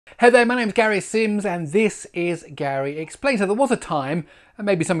Hey there, my name's Gary Sims and this is Gary Explains. So there was a time, and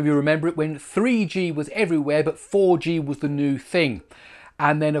maybe some of you remember it, when 3G was everywhere but 4G was the new thing.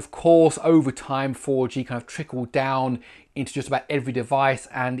 And then of course over time 4G kind of trickled down into just about every device,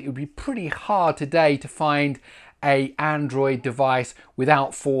 and it would be pretty hard today to find an Android device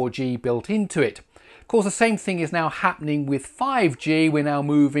without 4G built into it. Of course, the same thing is now happening with 5G. We're now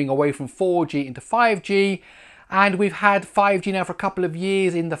moving away from 4G into 5G. And we've had 5G now for a couple of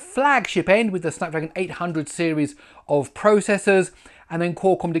years in the flagship end with the Snapdragon 800 series of processors. And then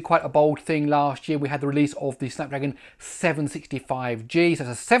Qualcomm did quite a bold thing last year. We had the release of the Snapdragon 765G. So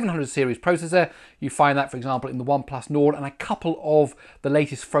it's a 700 series processor. You find that, for example, in the OnePlus Nord and a couple of the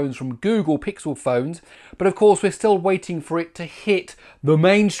latest phones from Google Pixel phones. But of course, we're still waiting for it to hit the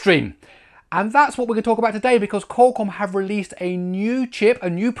mainstream. And that's what we're going to talk about today, because Qualcomm have released a new chip, a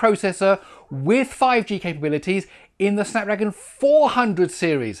new processor with 5G capabilities in the Snapdragon 400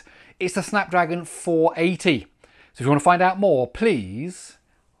 series. It's the Snapdragon 480. So if you want to find out more, please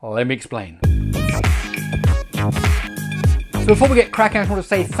let me explain. So before we get cracking, I just want to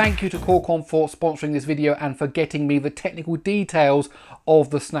say thank you to Qualcomm for sponsoring this video and for getting me the technical details of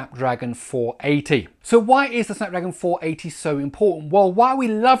the Snapdragon 480. So why is the Snapdragon 480 so important? Well, while we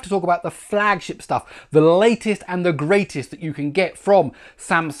love to talk about the flagship stuff, the latest and the greatest that you can get from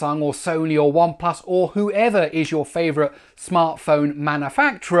Samsung or Sony or OnePlus or whoever is your favorite smartphone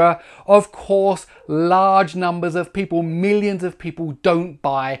manufacturer, of course, large numbers of people, millions of people don't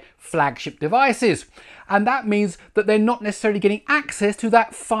buy flagship devices. And that means that they're not necessarily getting access to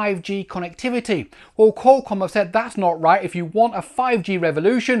that 5G connectivity. Well, Qualcomm have said that's not right. If you want a 5G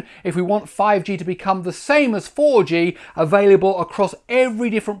revolution, if we want 5G to become the same as 4G, available across every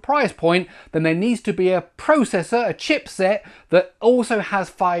different price point, then there needs to be a processor, a chipset that also has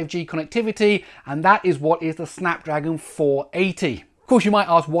 5G connectivity, and that is what is the Snapdragon 480. Of course, you might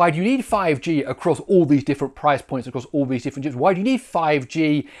ask, why do you need 5G across all these different price points, across all these different chips? Why do you need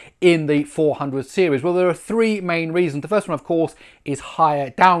 5G in the 400 series? Well, there are three main reasons. The first one, of course, is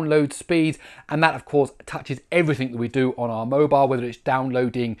higher download speeds, and that, of course, touches everything that we do on our mobile, whether it's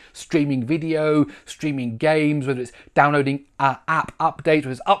downloading streaming video, streaming games, whether it's downloading app updates,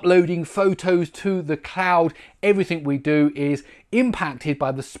 whether it's uploading photos to the cloud. Everything we do is impacted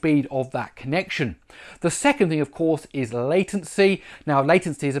by the speed of that connection. The second thing, of course, is latency. Now,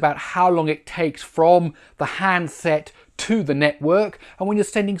 latency is about how long it takes from the handset to the network, and when you're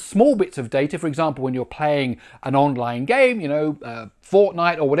sending small bits of data, for example, when you're playing an online game,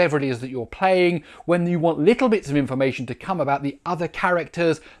 Fortnite or whatever it is that you're playing, when you want little bits of information to come about the other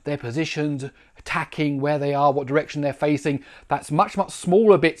characters, their positions, attacking, where they are, what direction they're facing, that's much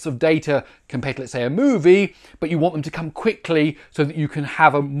smaller bits of data compared to, let's say, a movie, but you want them to come quickly so that you can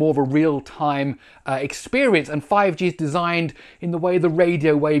have a more of a real-time experience. And 5G is designed in the way the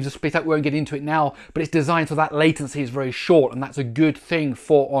radio waves are split up. We won't get into it now, but it's designed so that latency is very short, and that's a good thing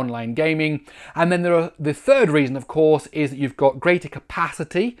for online gaming. And then the third reason, of course, is that you've got greater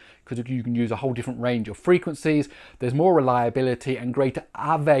capacity, because you can use a whole different range of frequencies. There's more reliability and greater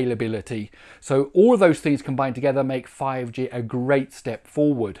availability. So all of those things combined together make 5G a great step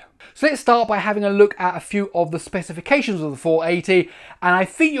forward. So let's start by having a look at a few of the specifications of the 480, and I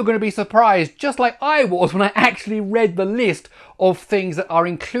think you're going to be surprised, just like I was when I actually read the list of things that are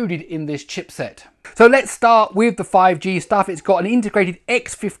included in this chipset. So let's start with the 5G stuff. It's got an integrated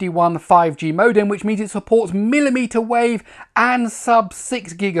X51 5G modem, which means it supports millimeter wave and sub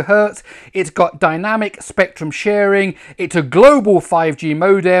 6 GHz. It's got dynamic spectrum sharing. It's a global 5G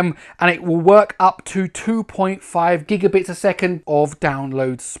modem, and it will work up to 2.5 gigabits a second of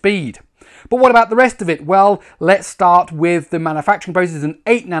download speed. But what about the rest of it? Well, let's start with the manufacturing process. It's an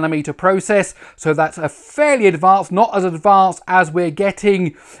 8nm process, so that's a fairly advanced, not as advanced as we're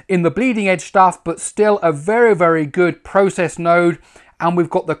getting in the bleeding edge stuff, but still a very good process node. And we've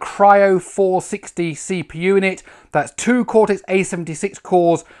got the Cryo 460 CPU in it. That's 2 Cortex A76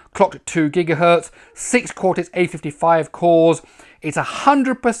 cores clocked at 2 GHz, 6 Cortex A55 cores. It's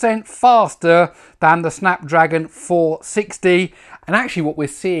 100% faster than the Snapdragon 460. And actually what we're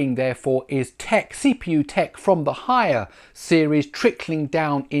seeing therefore is CPU tech from the higher series trickling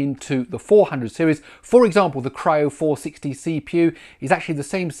down into the 400 series. For example, the Cryo 460 CPU is actually the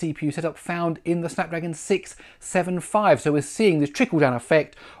same CPU setup found in the Snapdragon 675. So we're seeing this trickle down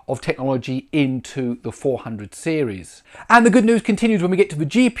effect of technology into the 400 series. And the good news continues when we get to the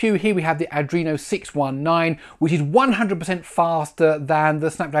GPU. Here we have the Adreno 619, which is 100% faster than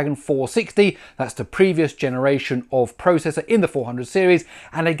the Snapdragon 460. That's the previous generation of processor in the 400 400 series.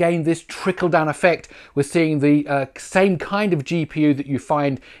 And again, this trickle down effect, we're seeing the same kind of GPU that you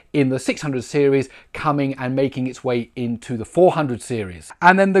find in the 600 series coming and making its way into the 400 series.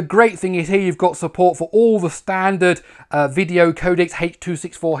 And then the great thing is here you've got support for all the standard video codecs,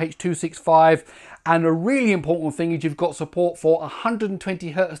 H.264, H.265, and a really important thing is you've got support for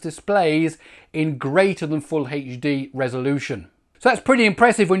 120 Hz displays in greater than full HD resolution. So that's pretty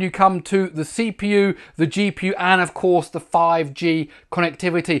impressive when you come to the CPU, the GPU, and of course the 5G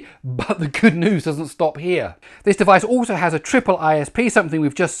connectivity. But the good news doesn't stop here. This device also has a triple ISP, something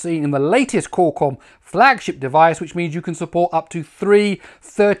we've just seen in the latest Qualcomm flagship device, which means you can support up to 3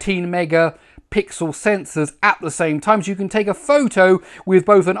 13 megapixel sensors at the same time. So you can take a photo with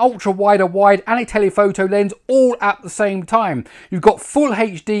both an ultra wide and a telephoto lens all at the same time. You've got full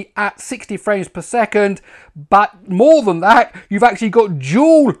HD at 60 frames per second, but more than that, you've actually got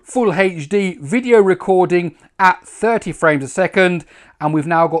dual full HD video recording at 30 frames a second, and we've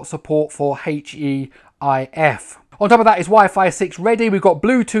now got support for HEIF. On top of that is Wi-Fi 6 ready, we've got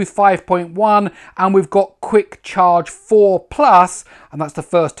Bluetooth 5.1, and we've got Quick Charge 4 Plus, and that's the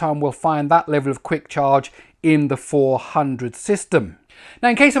first time we'll find that level of quick charge in the 400 system. Now,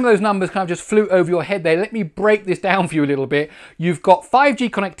 in case some of those numbers kind of just flew over your head there, let me break this down for you a little bit. You've got 5G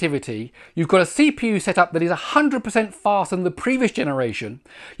connectivity, you've got a CPU setup that is 100% faster than the previous generation,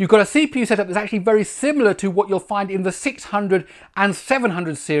 you've got a CPU setup that's actually very similar to what you'll find in the 600 and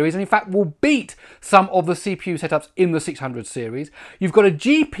 700 series, and in fact will beat some of the CPU setups in the 600 series. You've got a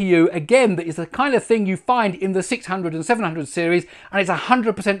GPU, again, that is the kind of thing you find in the 600 and 700 series, and it's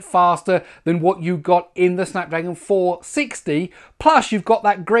 100% faster than what you got in the Snapdragon 460, plus you've got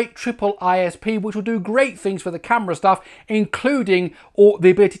that great triple ISP, which will do great things for the camera stuff, including the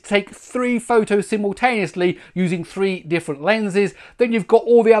ability to take 3 photos simultaneously using 3 different lenses. Then you've got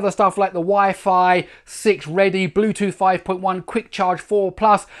all the other stuff like the Wi-Fi 6 ready, Bluetooth 5.1, Quick Charge 4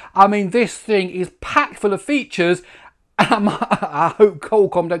 Plus. I mean, this thing is packed full of features. I hope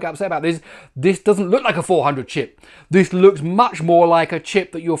Qualcomm don't get upset about this. This doesn't look like a 400 chip. This looks much more like a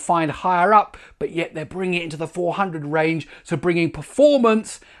chip that you'll find higher up, but yet they're bringing it into the 400 range, so bringing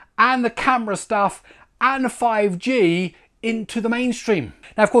performance and the camera stuff and 5G into the mainstream.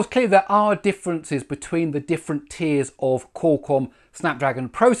 Now, of course, clearly there are differences between the different tiers of Qualcomm Snapdragon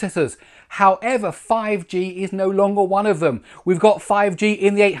processors. However, 5G is no longer one of them. We've got 5G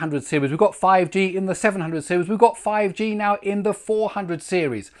in the 800 series, we've got 5G in the 700 series, we've got 5G now in the 400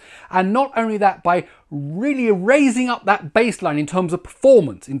 series. And not only that, by really raising up that baseline in terms of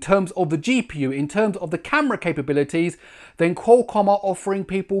performance, in terms of the GPU, in terms of the camera capabilities, then Qualcomm are offering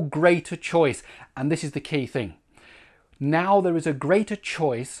people greater choice. And this is the key thing. Now there is a greater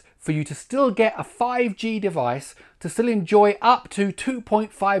choice for you to still get a 5G device, to still enjoy up to 2.5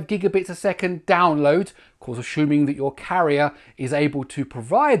 gigabits a second download, of course assuming that your carrier is able to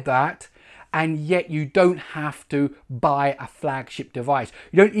provide that, and yet you don't have to buy a flagship device.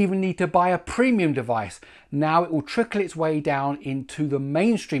 You don't even need to buy a premium device. Now it will trickle its way down into the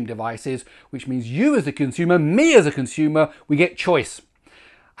mainstream devices, which means you as a consumer, me as a consumer, we get choice.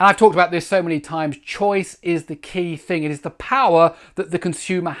 And I've talked about this so many times, choice is the key thing. It is the power that the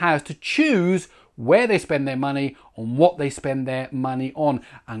consumer has to choose where they spend their money, on what they spend their money on.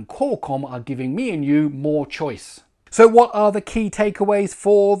 And Qualcomm are giving me and you more choice. So what are the key takeaways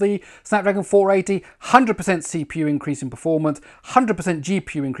for the Snapdragon 480? 100% CPU increase in performance, 100%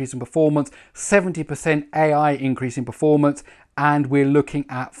 GPU increase in performance, 70% AI increase in performance, and we're looking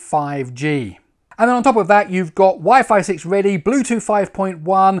at 5G. And then on top of that, you've got Wi-Fi 6 ready, Bluetooth 5.1,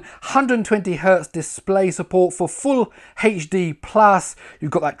 120 Hz display support for full HD+.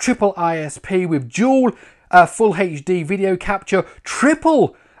 You've got that triple ISP with dual full HD video capture,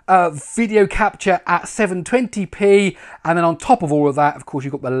 triple video capture at 720p. And then on top of all of that, of course,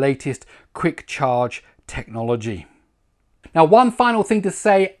 you've got the latest quick charge technology. Now, one final thing to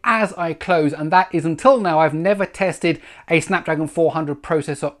say as I close, and that is until now I've never tested a Snapdragon 400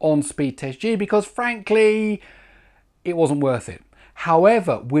 processor on Speedtest-G because frankly, it wasn't worth it.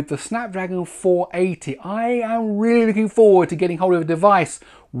 However, with the Snapdragon 480, I am really looking forward to getting hold of a device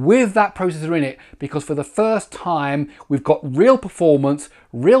with that processor in it, because for the first time we've got real performance,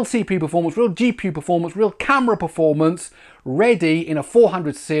 real CPU performance, real GPU performance, real camera performance ready in a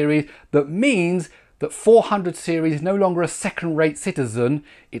 400 series. That means that 400 series is no longer a second-rate citizen.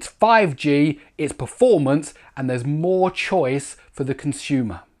 It's 5G, it's performance, and there's more choice for the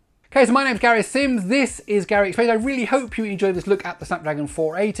consumer. Okay, so my name's Gary Sims. This is Gary Explains. I really hope you enjoyed this look at the Snapdragon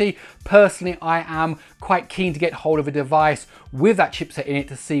 480. Personally, I am quite keen to get hold of a device with that chipset in it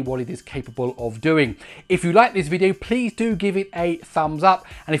to see what it is capable of doing. If you like this video, please do give it a thumbs up.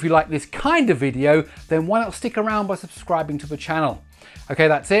 And if you like this kind of video, then why not stick around by subscribing to the channel? Okay,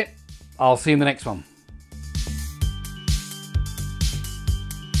 that's it. I'll see you in the next one.